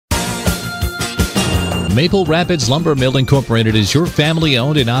Maple Rapids Lumber Mill Incorporated is your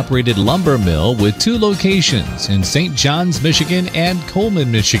family-owned and operated lumber mill with 2 locations in St. Johns, Michigan and Coleman,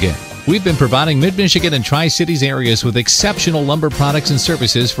 Michigan. We've been providing Mid-Michigan and Tri-Cities areas with exceptional lumber products and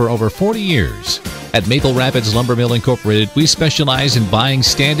services for over 40 years. At Maple Rapids Lumber Mill Incorporated, we specialize in buying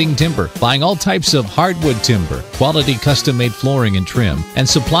standing timber, buying all types of hardwood timber, quality custom-made flooring and trim, and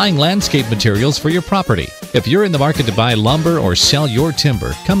supplying landscape materials for your property. If you're in the market to buy lumber or sell your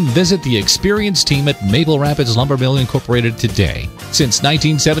timber, come visit the experienced team at Maple Rapids Lumber Mill Incorporated today. Since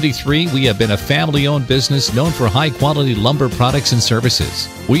 1973, we have been a family-owned business known for high-quality lumber products and services.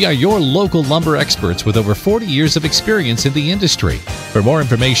 We are your local lumber experts with over 40 years of experience in the industry. For more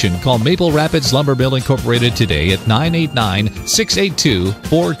information, call Maple Rapids Lumber Mill Incorporated today at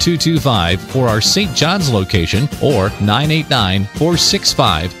 989-682-4225 for our St. Johns location or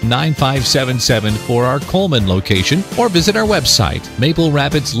 989-465-9577 for our Coleman location, or visit our website,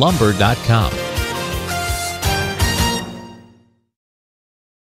 maplerapidslumber.com.